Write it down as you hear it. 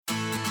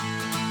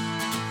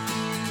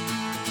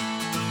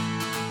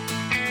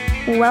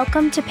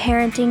Welcome to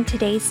Parenting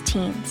Today's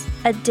Teens,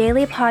 a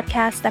daily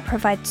podcast that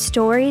provides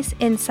stories,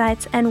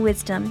 insights, and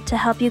wisdom to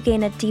help you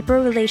gain a deeper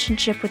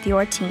relationship with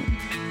your teen.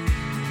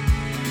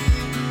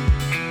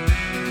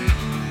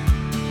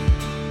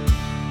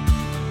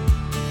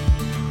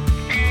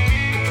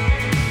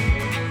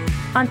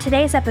 On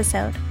today's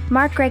episode,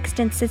 Mark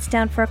Gregston sits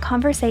down for a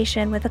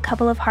conversation with a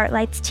couple of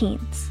Heartlight's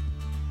teens.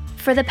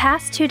 For the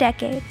past 2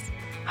 decades,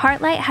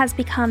 Heartlight has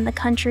become the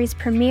country's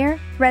premier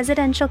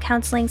residential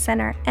counseling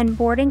center and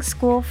boarding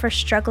school for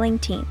struggling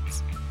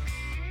teens.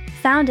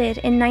 Founded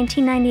in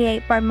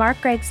 1998 by Mark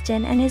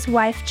Gregston and his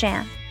wife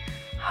Jan,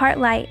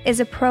 Heartlight is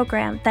a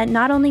program that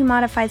not only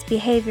modifies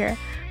behavior,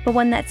 but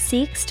one that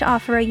seeks to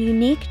offer a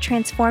unique,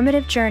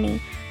 transformative journey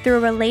through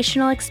a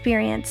relational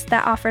experience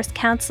that offers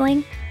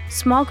counseling,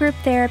 small group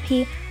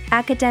therapy,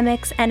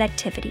 academics, and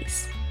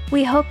activities.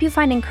 We hope you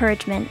find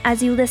encouragement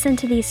as you listen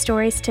to these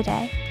stories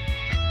today.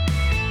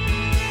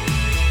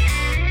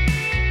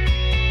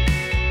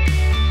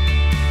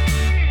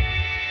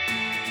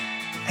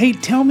 Hey,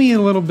 tell me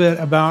a little bit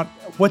about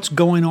what's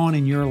going on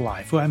in your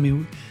life. Well, I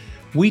mean,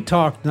 we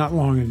talked not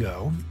long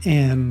ago,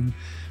 and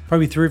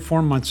probably 3 or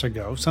 4 months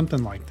ago,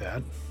 something like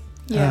that.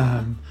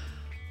 Yeah.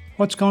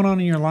 What's going on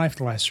in your life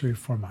the last 3 or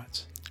 4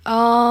 months?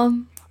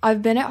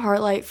 I've been at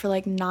Heartlight for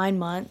like 9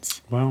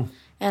 months. Wow.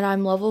 And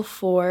I'm level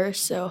 4,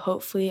 so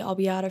hopefully I'll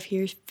be out of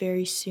here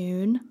very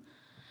soon.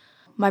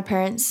 My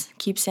parents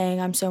keep saying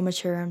I'm so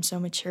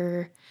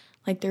mature.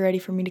 Like they're ready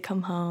for me to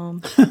come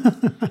home.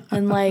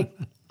 And like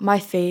my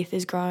faith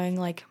is growing,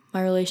 like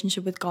my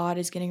relationship with God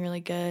is getting really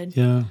good.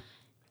 Yeah.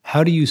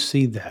 How do you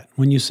see that?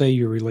 When you say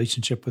your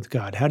relationship with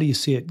God, how do you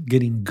see it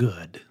getting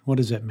good? What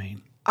does that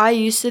mean? I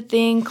used to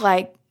think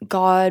like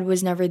God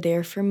was never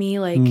there for me.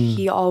 Like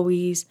he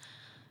always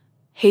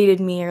hated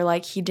me, or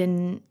like he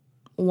didn't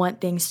want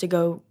things to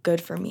go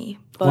good for me.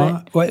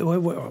 But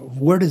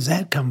where does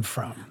that come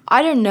from?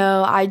 I don't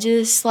know. I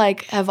just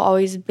like have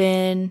always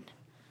been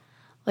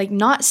like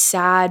not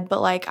sad,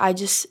 but like I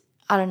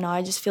don't know.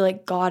 I just feel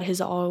like God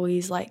has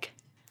always like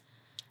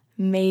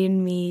made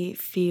me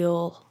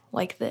feel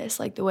like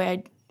this, like the way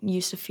I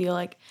used to feel,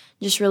 like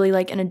just really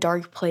like in a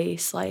dark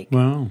place. Like,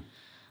 Wow.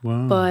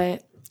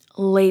 But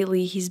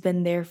lately he's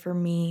been there for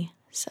me.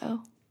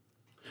 So.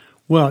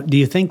 Well, do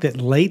you think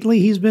that lately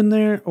he's been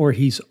there, or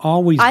he's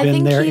always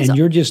been there and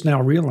you're just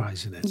now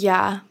realizing it?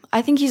 Yeah,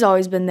 I think he's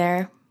always been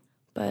there,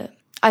 but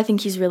I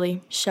think he's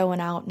really showing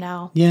out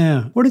now.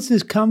 Yeah. Where does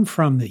this come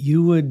from that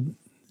you would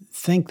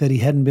think that he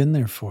hadn't been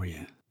there for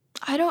you?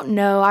 I don't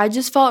know. I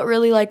just felt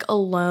really like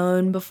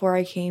alone before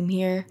I came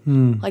here,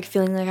 like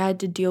feeling like I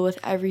had to deal with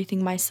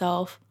everything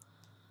myself.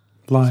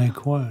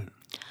 Like what?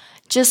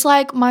 Just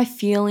like my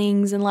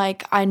feelings, and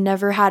like I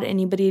never had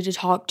anybody to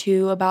talk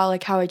to about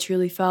like how I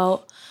truly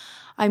felt.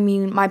 I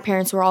mean, my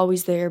parents were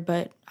always there,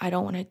 but I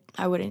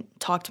wouldn't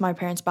talk to my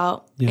parents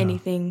about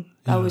anything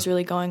that was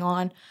really going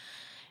on.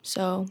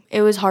 So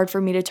it was hard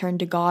for me to turn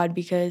to God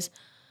because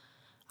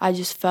I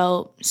just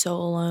felt so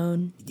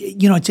alone.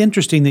 You know, it's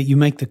interesting that you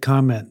make the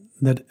comment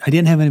that I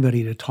didn't have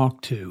anybody to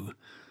talk to.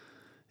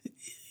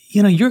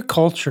 You know, your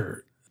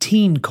culture,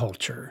 teen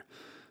culture,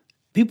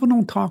 people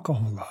don't talk a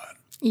whole lot.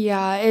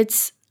 Yeah,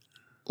 it's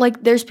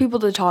like there's people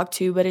to talk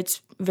to, but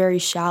it's very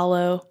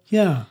shallow.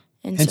 Yeah.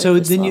 And so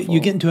then you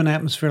get into an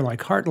atmosphere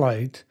like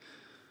Heartlight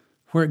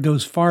where it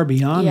goes far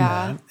beyond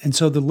that. And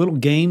so the little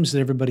games that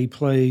everybody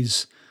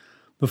plays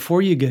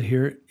before you get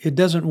here, it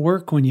doesn't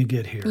work when you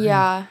get here.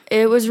 Yeah,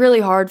 it was really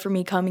hard for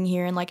me coming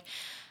here and like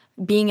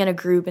being in a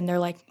group, and they're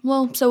like,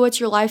 well, so what's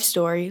your life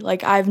story?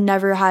 Like I've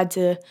never had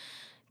to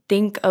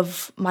think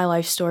of my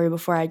life story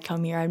before I'd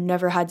come here. I've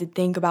never had to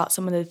think about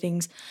some of the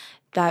things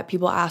that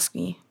people ask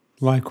me.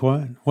 Like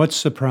what? What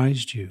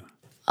surprised you?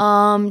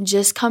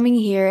 Just coming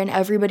here and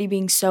everybody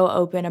being so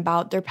open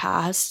about their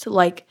past.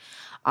 Like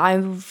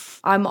I'm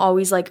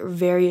always like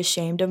very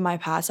ashamed of my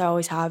past. I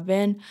always have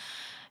been.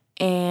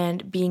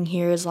 And being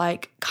here is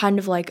like kind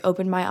of like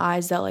opened my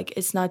eyes that like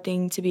it's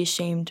nothing to be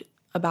ashamed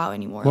about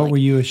anymore. What were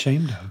you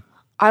ashamed of?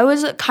 I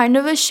was kind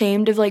of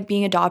ashamed of like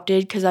being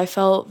adopted because I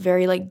felt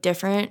very like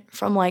different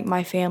from like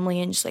my family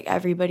and just like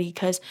everybody,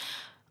 because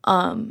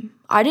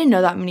I didn't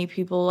know that many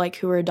people like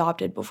who were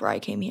adopted before I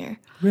came here.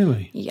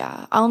 Really?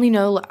 Yeah. I only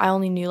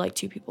knew like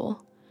 2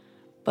 people.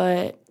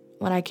 But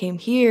when I came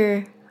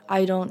here,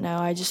 I don't know.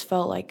 I just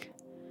felt like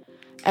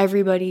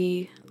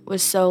everybody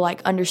was so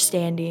like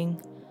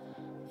understanding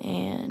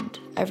and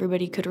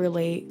everybody could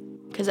relate,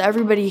 because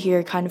everybody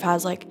here kind of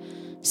has like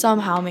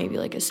somehow maybe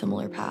like a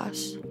similar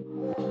past.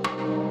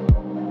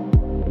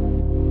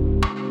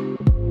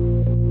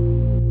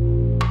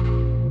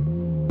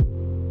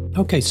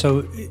 Okay,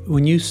 so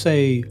when you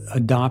say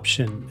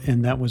adoption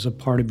and that was a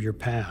part of your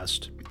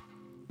past,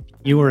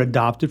 you were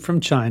adopted from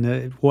China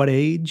at what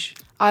age?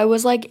 I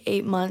was like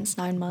 8 months,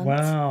 9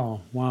 months.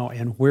 Wow.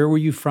 And where were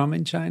you from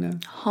in China?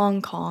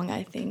 Hong Kong,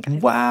 I think.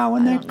 Wow,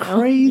 isn't that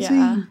crazy?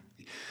 Yeah.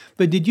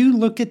 But did you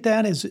look at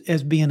that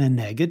as being a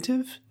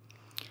negative?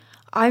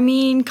 I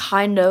mean,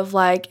 kind of.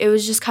 Like, it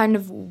was just kind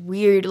of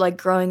weird, like,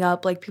 growing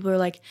up. Like, people were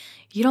like,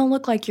 you don't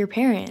look like your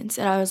parents.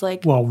 And I was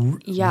like, well,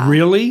 yeah.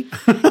 Really?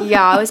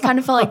 Yeah, I always kind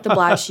of felt like the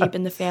black sheep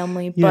in the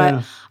family.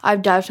 But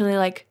I've definitely,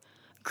 like,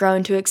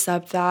 grown to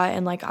accept that.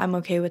 And, like, I'm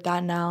okay with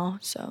that now,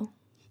 so.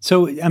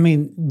 So, I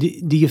mean,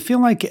 do you feel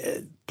like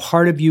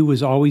part of you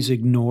was always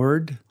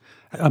ignored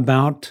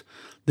about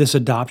this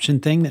adoption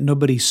thing, that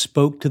nobody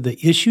spoke to the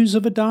issues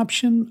of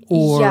adoption?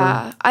 Or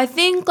yeah, I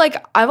think,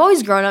 like, I've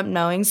always grown up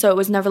knowing, so it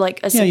was never, like,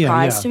 a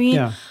surprise to me.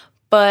 Yeah.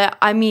 But,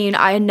 I mean,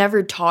 I had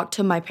never talked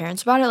to my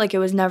parents about it. Like, it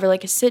was never,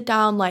 like, a sit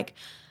down, like,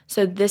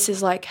 so this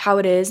is, like, how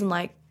it is, and,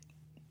 like,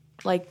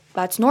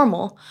 that's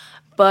normal.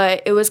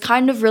 But it was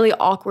kind of really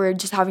awkward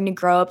just having to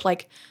grow up,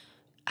 like,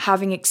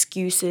 having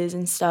excuses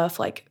and stuff,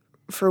 like,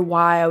 for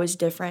why I was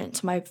different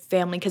to my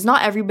family. Because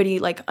not everybody,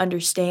 like,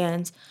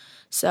 understands,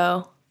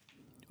 so.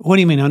 What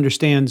do you mean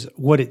understands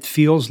what it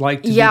feels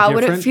like to be different? Yeah,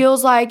 what it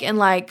feels like and,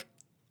 like,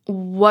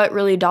 what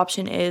really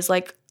adoption is.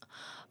 Like,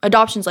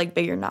 adoption's, like,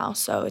 bigger now,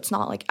 so it's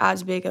not, like,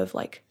 as big of,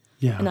 like,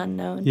 an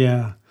unknown.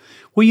 Yeah.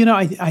 Well, you know,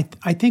 I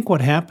think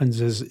what happens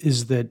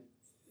is that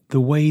the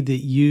way that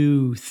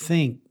you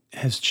think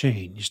has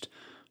changed.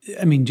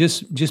 I mean,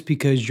 just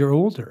because you're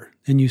older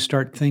and you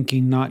start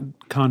thinking not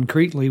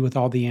concretely with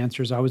all the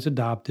answers. I was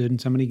adopted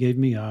and somebody gave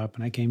me up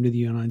and I came to the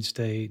United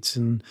States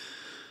and,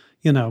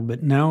 you know,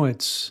 but now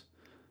it's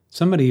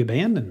somebody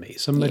abandoned me.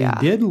 Somebody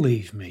did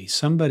leave me.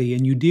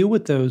 And you deal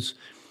with those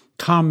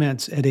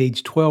comments at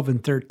age 12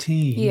 and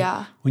 13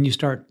 when you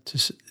start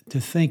to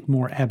think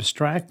more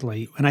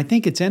abstractly. And I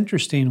think it's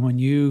interesting when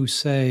you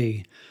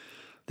say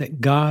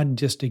that God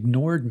just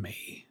ignored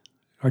me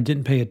or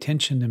didn't pay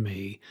attention to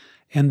me,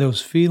 and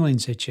those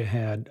feelings that you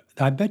had,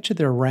 I bet you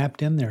they're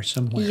wrapped in there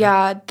somewhere.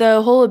 Yeah,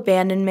 the whole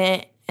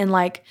abandonment and,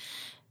 like,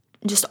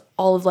 just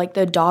all of, like,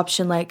 the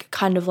adoption, like,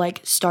 kind of,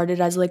 like,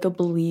 started as, like, a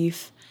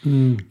belief.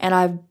 And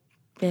I've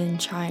been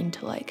trying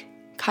to, like,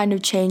 kind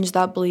of change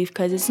that belief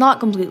because it's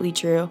not completely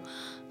true.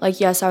 Like,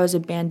 yes, I was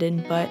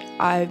abandoned, but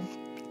I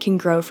can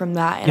grow from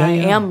that, and I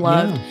am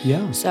loved.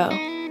 Yeah. So.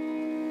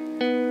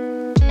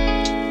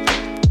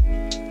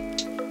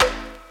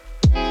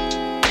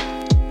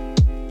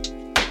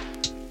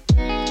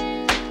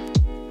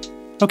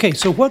 Okay,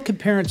 so what could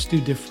parents do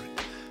different?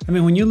 I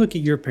mean, when you look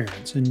at your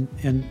parents,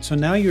 and so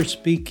now you're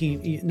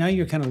speaking, now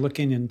you're kind of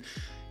looking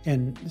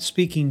and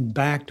speaking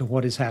back to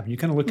what has happened. You're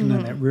kind of looking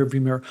in that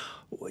rearview mirror.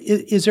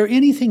 Is there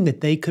anything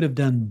that they could have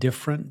done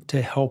different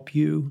to help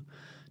you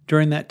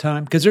during that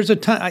time? Because there's a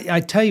ton, I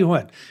tell you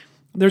what,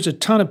 there's a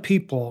ton of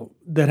people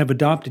that have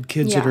adopted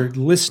kids that are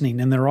listening,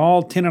 and they're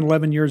all 10 and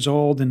 11 years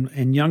old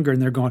and younger, and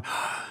they're going,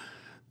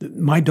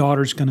 my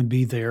daughter's going to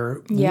be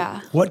there. Yeah.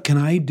 What can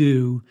I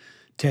do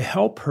to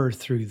help her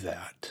through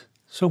that?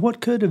 So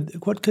what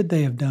could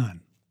they have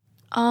done?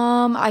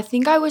 I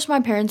think I wish my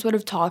parents would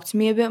have talked to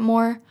me a bit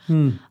more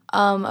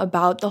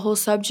about the whole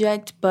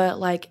subject, but,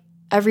 like,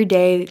 every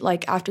day,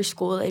 like, after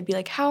school, they'd be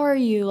like, how are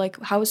you? Like,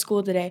 how was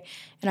school today?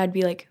 And I'd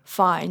be like,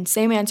 fine.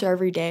 Same answer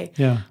every day.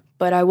 Yeah.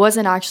 But I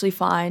wasn't actually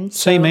fine. So,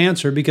 same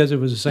answer because it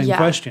was the same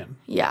question.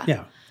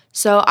 Yeah.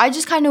 So I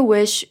just kind of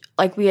wish,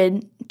 like, we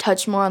had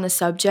touched more on the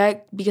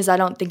subject because I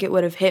don't think it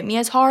would have hit me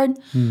as hard,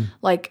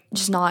 like,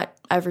 just not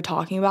ever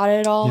talking about it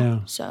at all. Yeah.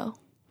 So.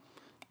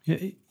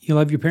 You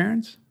love your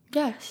parents?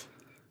 Yes.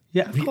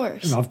 Yeah, of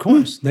course. Of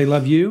course, they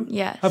love you.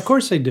 Yes, of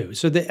course they do.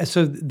 So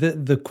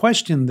the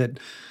question that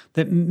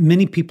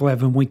many people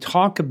have when we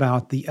talk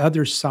about the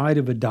other side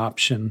of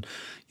adoption,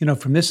 you know,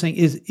 from this thing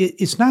is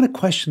it's not a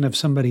question of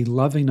somebody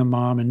loving a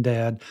mom and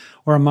dad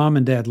or a mom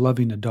and dad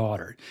loving a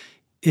daughter.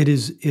 It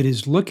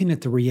is looking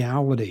at the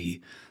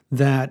reality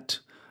that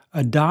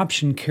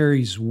adoption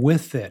carries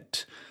with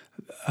it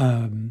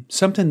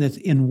something that's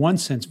in one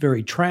sense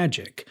very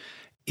tragic.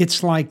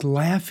 It's like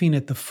laughing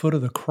at the foot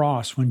of the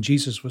cross when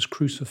Jesus was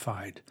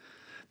crucified,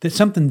 that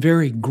something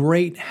very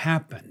great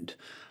happened,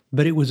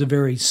 but it was a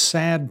very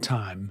sad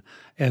time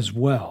as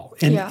well.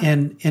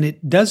 And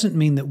it doesn't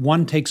mean that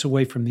one takes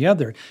away from the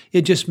other.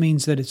 It just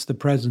means that it's the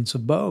presence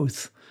of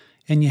both,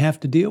 and you have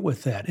to deal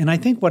with that. And I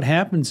think what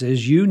happens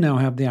is you now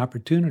have the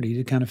opportunity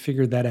to kind of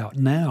figure that out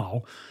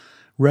now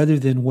rather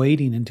than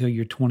waiting until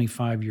you're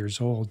 25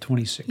 years old,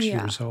 26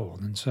 years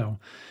old. And so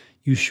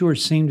you sure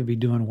seem to be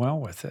doing well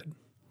with it.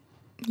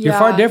 You're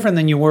far different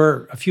than you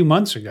were a few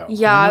months ago.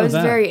 Yeah, I was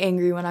very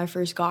angry when I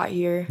first got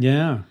here.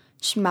 Yeah.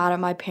 Just mad at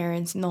my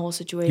parents and the whole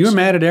situation. You were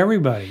mad at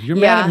everybody. You're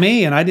mad at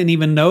me, and I didn't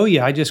even know you.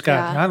 I just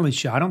got, I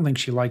don't think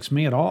she likes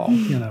me at all,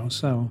 you know,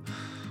 so,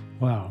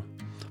 wow.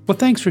 Well,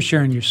 thanks for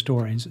sharing your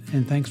stories,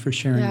 and thanks for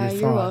sharing your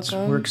thoughts. You're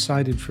welcome. We're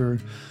excited for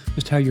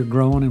just how you're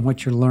growing and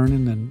what you're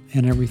learning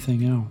and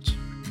everything else.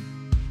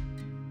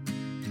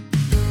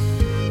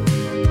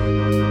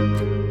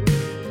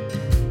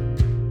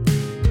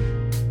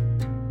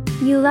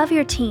 You love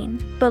your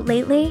teen, but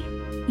lately,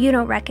 you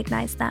don't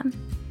recognize them.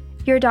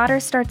 Your daughter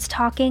starts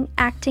talking,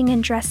 acting,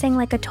 and dressing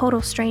like a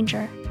total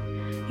stranger.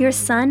 Your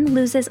son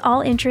loses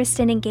all interest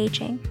in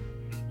engaging.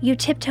 You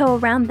tiptoe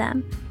around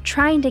them,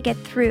 trying to get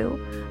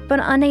through, but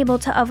unable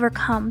to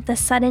overcome the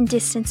sudden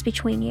distance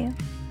between you.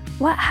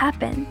 What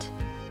happened?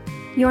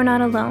 You're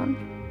not alone.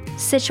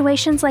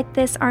 Situations like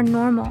this are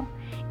normal,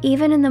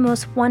 even in the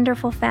most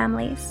wonderful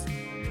families.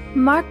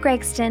 Mark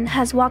Gregston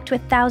has walked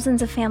with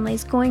thousands of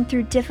families going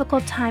through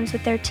difficult times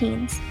with their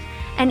teens,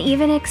 and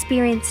even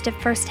experienced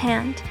it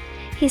firsthand.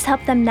 He's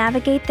helped them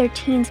navigate their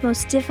teens'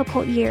 most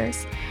difficult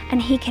years, and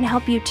he can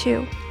help you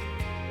too.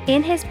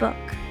 In his book,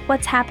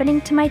 What's Happening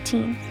to My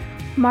Teen,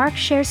 Mark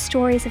shares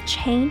stories of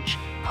change,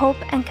 hope,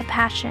 and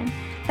compassion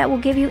that will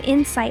give you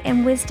insight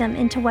and wisdom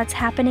into what's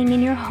happening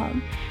in your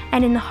home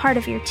and in the heart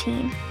of your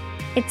teen.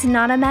 It's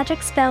not a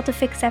magic spell to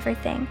fix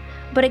everything,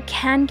 but it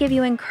can give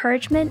you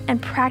encouragement and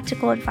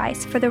practical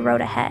advice for the road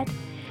ahead.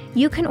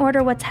 You can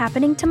order What's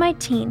Happening to My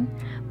Teen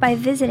by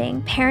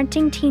visiting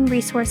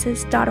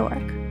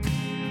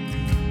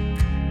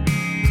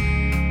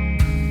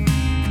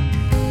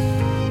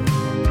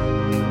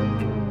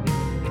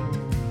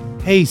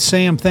parentingteenresources.org. Hey,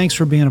 Sam, thanks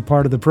for being a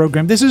part of the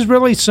program. This is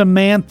really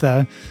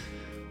Samantha,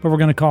 but we're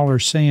going to call her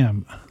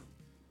Sam.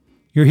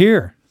 You're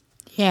here.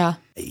 Yeah.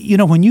 You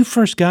know, when you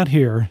first got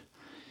here,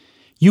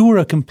 you were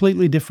a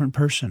completely different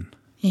person.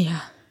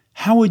 Yeah.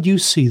 How would you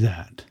see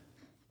that?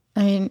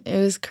 I mean, it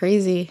was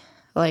crazy.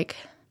 Like,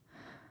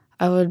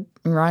 I would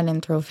run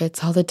and throw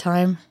fits all the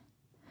time.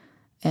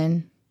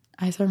 And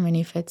I throw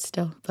mini fits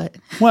still, but...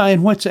 Well,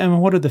 and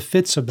what are the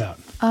fits about?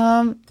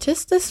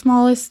 Just the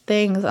smallest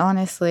things,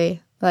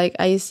 honestly. Like,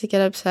 I used to get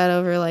upset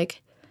over,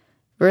 like,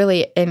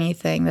 really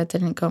anything that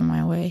didn't go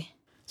my way.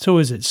 So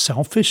is it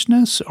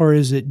selfishness, or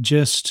is it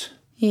just...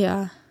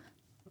 Yeah.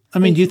 I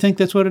mean, do you think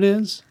that's what it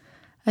is?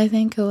 I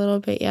think a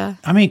little bit, yeah.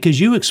 I mean, because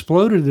you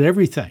exploded at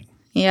everything.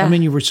 Yeah. I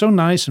mean, you were so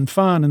nice and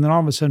fun, and then all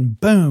of a sudden,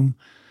 boom,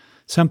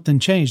 something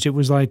changed. It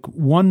was like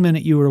 1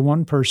 minute you were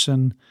one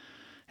person,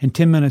 and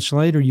 10 minutes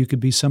later you could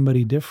be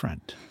somebody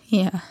different.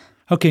 Yeah.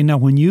 Okay, now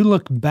when you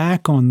look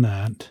back on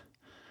that,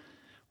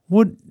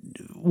 what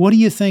do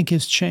you think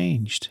has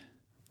changed?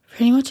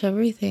 Pretty much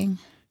everything.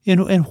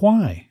 And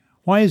why?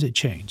 Why has it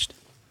changed?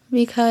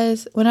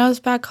 Because when I was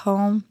back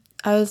home,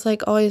 I was,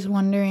 like, always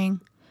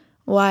wondering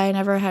why I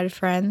never had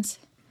friends.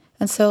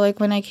 And so, like,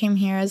 when I came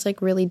here, I was,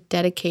 like, really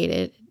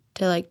dedicated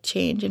to, like,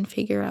 change and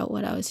figure out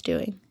what I was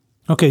doing.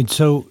 Okay,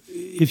 so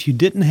if you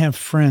didn't have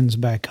friends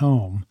back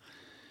home,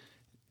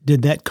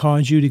 did that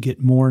cause you to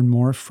get more and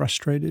more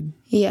frustrated?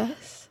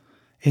 Yes.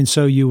 And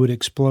so you would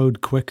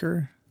explode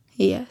quicker?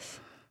 Yes.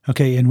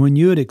 Okay, and when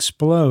you would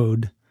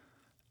explode,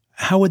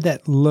 how would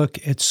that look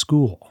at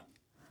school?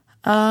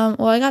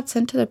 Well, I got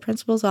sent to the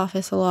principal's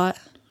office a lot.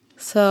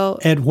 So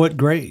At what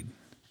grade?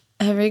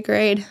 every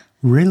grade.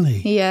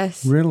 Really?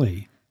 Yes.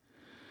 Really?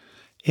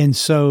 And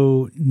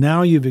so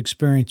now you've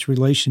experienced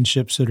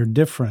relationships that are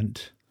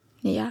different.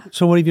 Yeah.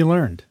 So what have you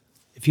learned?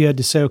 If you had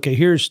to say, okay,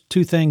 here's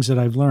 2 things that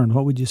I've learned,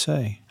 what would you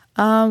say?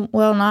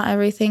 Well, not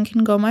everything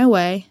can go my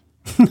way.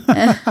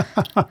 I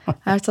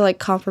have to, like,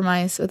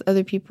 compromise with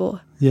other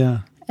people.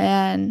 Yeah.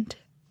 And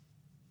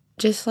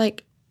just,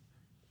 like,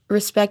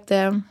 respect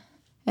them,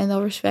 and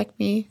they'll respect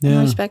me, Yeah. and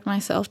respect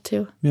myself,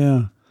 too.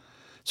 Yeah.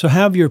 So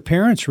how have your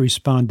parents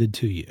responded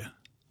to you?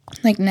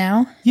 Like,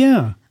 now?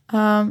 Yeah.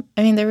 I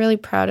mean, they're really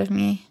proud of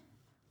me.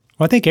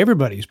 Well, I think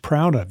everybody's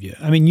proud of you.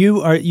 I mean,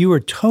 you are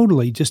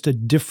totally just a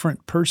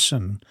different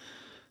person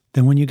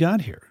than when you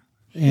got here.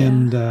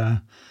 And,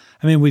 I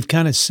mean, we've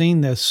kind of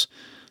seen this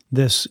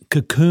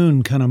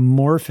cocoon kind of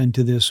morph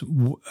into this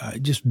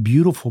just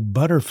beautiful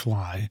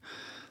butterfly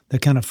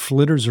that kind of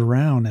flitters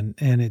around,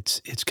 and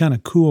it's kind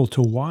of cool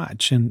to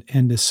watch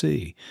and to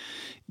see.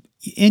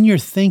 In your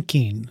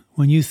thinking,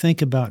 when you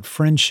think about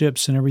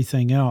friendships and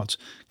everything else,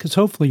 because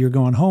hopefully you're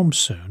going home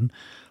soon,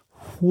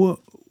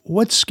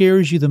 what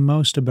scares you the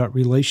most about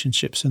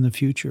relationships in the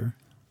future?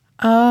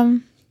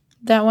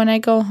 That when I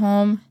go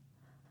home,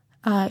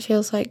 it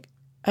feels like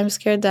I'm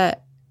scared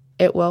that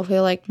it will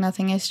feel like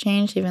nothing has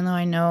changed, even though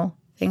I know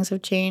things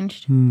have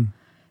changed.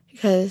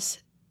 Because,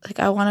 like,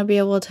 I want to be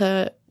able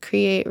to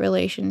create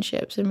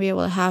relationships and be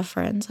able to have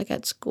friends, like,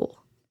 at school.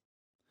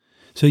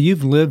 So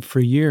you've lived for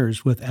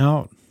years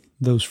without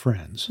those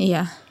friends.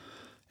 Yeah.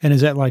 And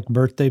is that like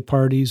birthday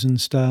parties and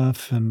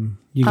stuff, and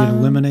you get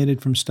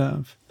eliminated from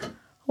stuff?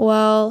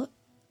 Well,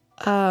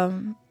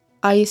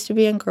 I used to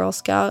be in Girl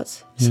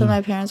Scouts, so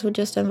my parents would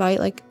just invite,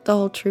 like, the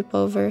whole troop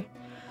over,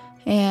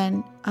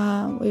 and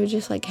we would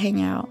just, like,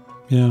 hang out.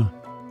 Yeah.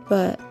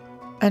 But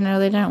I know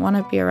they didn't want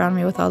to be around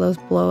me with all those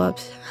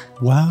blow-ups.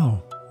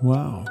 Wow.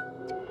 Wow.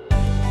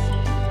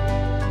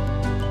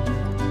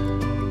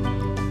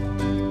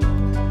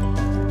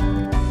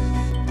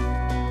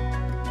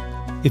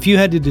 If you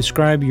had to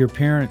describe your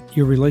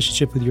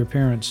relationship with your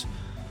parents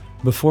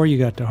before you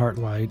got to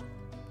Heartlight,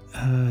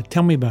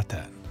 tell me about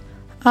that.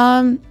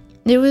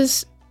 It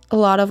was a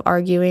lot of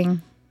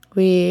arguing.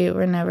 We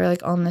were never,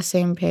 like, on the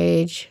same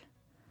page.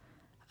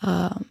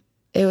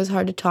 It was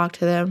hard to talk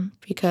to them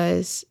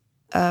because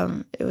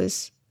it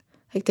was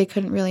like they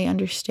couldn't really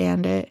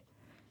understand it.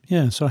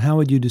 Yeah, so how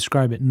would you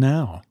describe it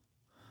now?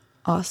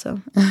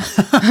 Awesome.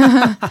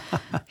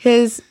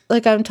 Because,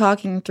 like, I'm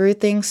talking through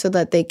things so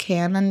that they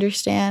can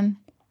understand.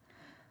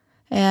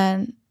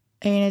 And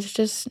I mean, it's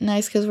just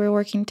nice because we're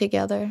working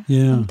together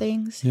on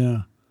things.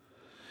 Yeah.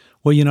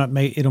 Well,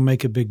 it'll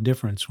make a big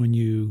difference when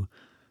you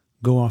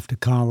go off to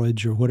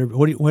college or whatever.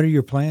 What are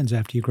your plans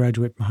after you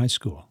graduate from high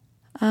school?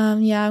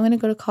 Yeah, I'm going to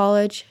go to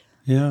college.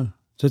 Yeah.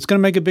 So it's going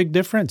to make a big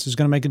difference. It's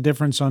going to make a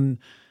difference on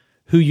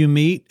who you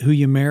meet, who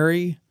you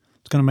marry.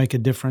 It's going to make a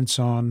difference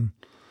on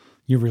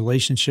your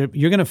relationship.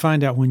 You're going to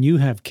find out when you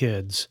have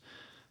kids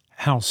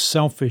how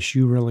selfish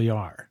you really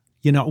are.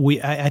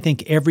 I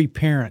think every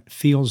parent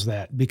feels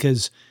that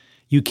because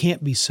you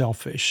can't be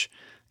selfish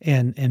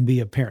and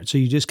be a parent. So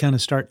you just kind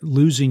of start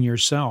losing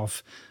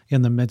yourself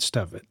in the midst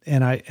of it.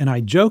 And I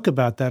joke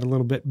about that a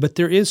little bit, but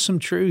there is some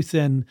truth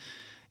in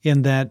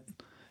that.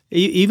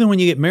 Even when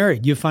you get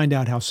married, you find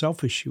out how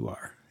selfish you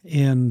are.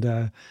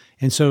 And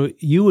so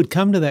you would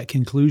come to that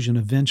conclusion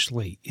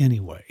eventually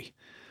anyway,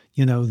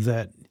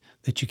 that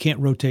you can't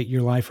rotate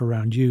your life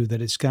around you,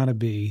 that it's got to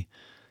be,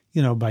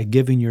 by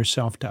giving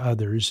yourself to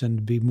others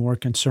and be more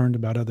concerned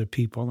about other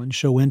people and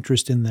show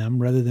interest in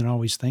them rather than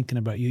always thinking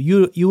about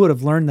you. You would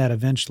have learned that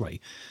eventually,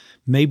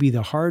 maybe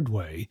the hard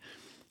way,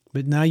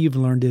 but now you've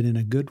learned it in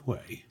a good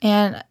way.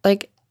 And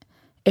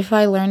if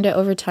I learned it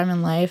over time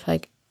in life,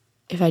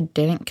 if I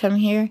didn't come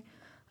here,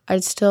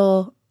 I'd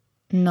still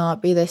not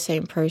be the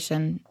same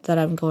person that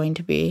I'm going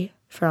to be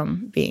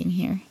from being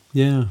here.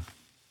 Yeah,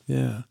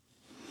 yeah.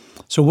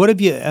 So what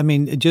have you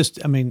hated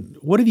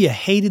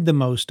the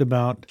most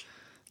about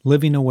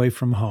living away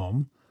from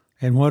home,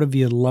 and what have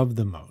you loved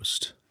the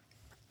most?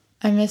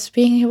 I miss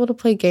being able to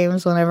play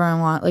games whenever I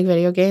want, like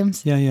video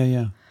games.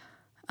 Yeah.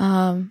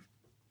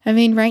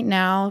 Right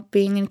now,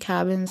 being in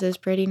cabins is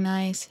pretty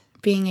nice.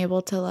 Being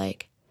able to,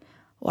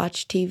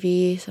 watch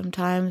TV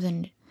sometimes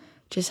and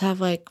just have,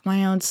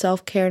 my own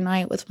self-care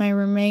night with my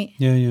roommate.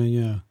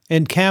 Yeah.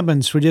 And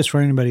cabins, for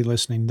anybody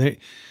listening,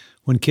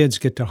 when kids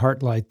get to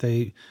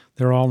Heartlight,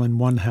 they're all in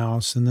one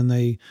house, and then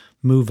they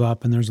move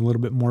up, and there's a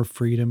little bit more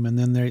freedom, and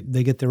then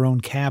they get their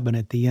own cabin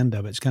at the end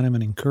of it. It's kind of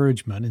an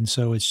encouragement, and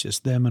so it's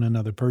just them and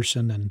another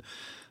person and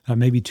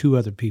maybe two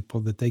other people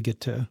that they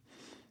get to,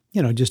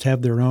 just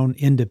have their own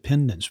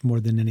independence more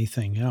than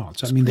anything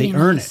else. They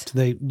earn it.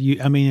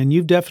 And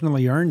you've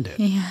definitely earned it.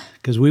 Yeah.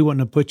 Because we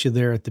wouldn't have put you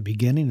there at the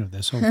beginning of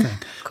this whole thing.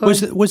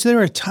 Was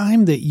there a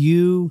time that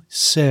you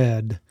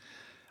said,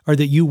 or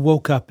that you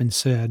woke up and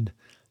said,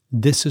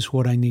 this is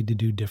what I need to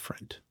do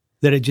different?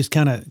 That it just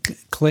kind of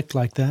clicked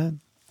like that?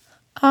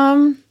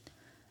 Well,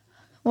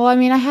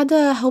 I had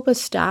the help of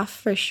staff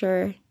for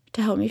sure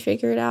to help me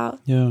figure it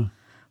out. Yeah.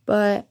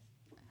 But,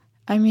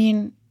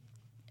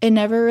 it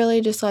never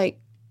really just,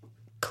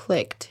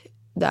 clicked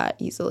that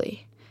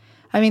easily.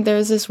 There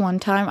was this one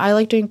time, I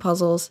like doing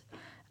puzzles,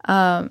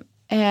 and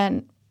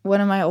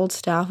one of my old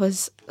staff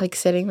was,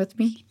 sitting with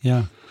me.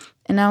 Yeah.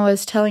 And I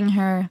was telling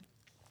her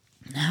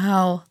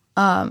how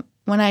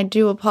when I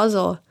do a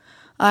puzzle,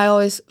 I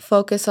always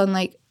focus on,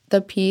 the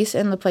piece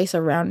and the place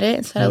around it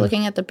instead of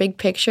looking at the big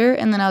picture.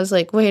 And then I was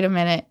like, wait a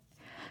minute.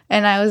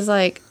 And I was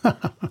like,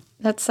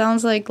 that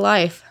sounds like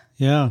life.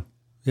 Yeah.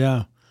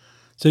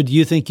 So do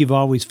you think you've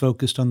always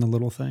focused on the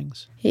little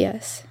things?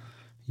 Yes.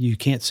 You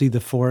can't see the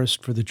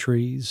forest for the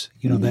trees,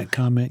 that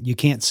comment. You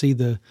can't see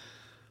the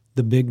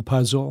big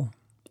puzzle,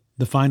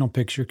 the final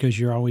picture, because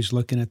you're always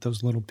looking at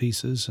those little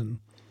pieces and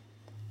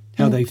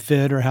how they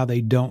fit or how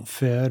they don't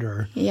fit.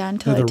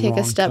 Until I take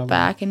a step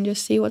back and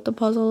just see what the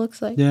puzzle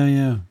looks like.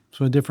 Yeah.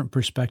 So a different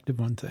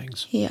perspective on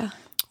things. Yeah.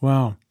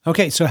 Wow.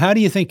 Okay, so how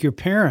do you think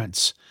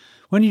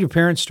when did your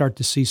parents start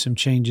to see some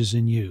changes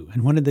in you?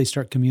 And when did they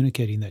start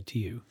communicating that to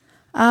you?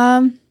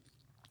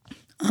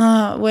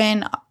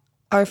 When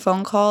our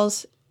phone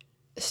calls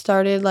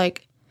started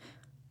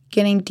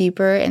getting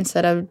deeper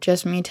instead of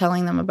just me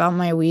telling them about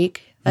my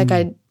week.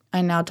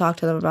 I now talk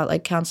to them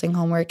about counseling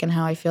homework and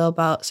how I feel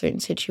about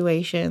certain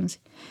situations,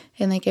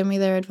 and they give me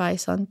their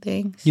advice on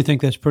things. You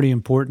think that's pretty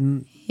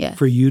important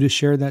for you to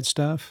share that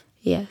stuff?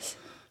 Yes.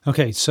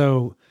 Okay,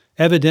 so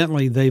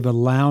evidently they've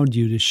allowed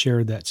you to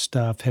share that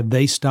stuff. Have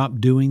they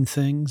stopped doing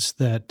things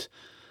that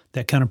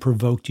kind of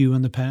provoked you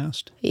in the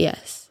past?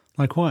 Yes.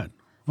 Like what?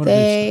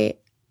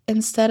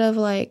 Instead of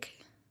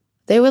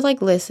they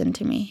would listen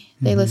to me.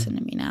 They listen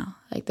to me now.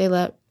 They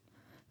let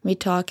me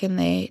talk, and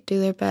they do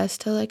their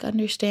best to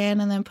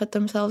understand and then put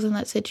themselves in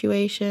that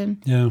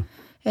situation. Yeah.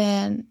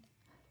 And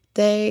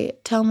they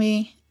tell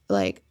me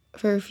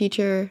for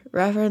future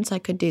reference I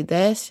could do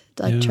this,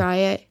 try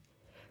it,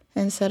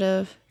 instead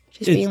of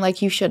just being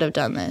you should have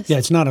done this. Yeah,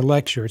 it's not a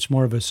lecture, it's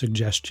more of a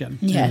suggestion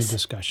and a Yes.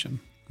 discussion.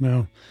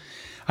 Well,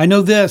 I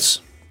know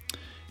this.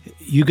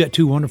 You got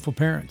two wonderful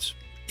parents,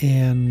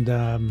 and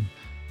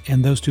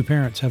those two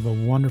parents have a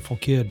wonderful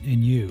kid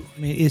in you.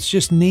 It's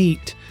just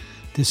neat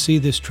to see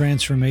this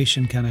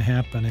transformation kind of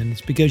happen, and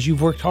it's because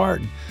you've worked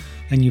hard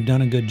and you've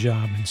done a good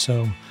job, and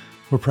so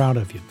we're proud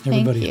of you.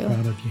 Everybody's you.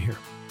 proud of you here.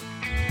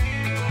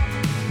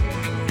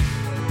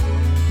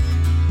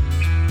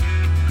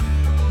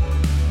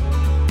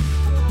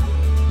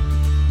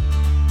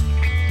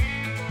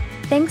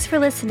 Thanks for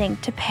listening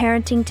to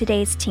Parenting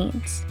Today's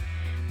Teens.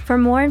 For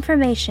more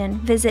information,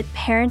 visit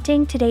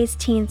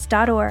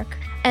parentingtodaysteens.org,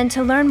 and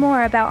to learn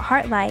more about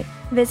Heartlight,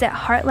 visit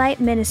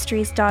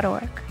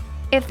heartlightministries.org.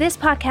 If this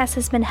podcast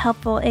has been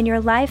helpful in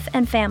your life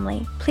and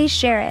family, please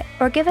share it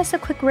or give us a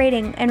quick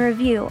rating and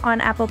review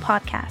on Apple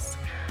Podcasts.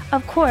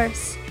 Of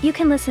course, you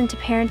can listen to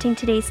Parenting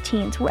Today's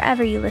Teens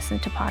wherever you listen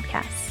to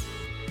podcasts.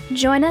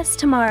 Join us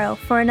tomorrow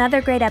for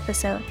another great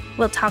episode.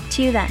 We'll talk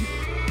to you then.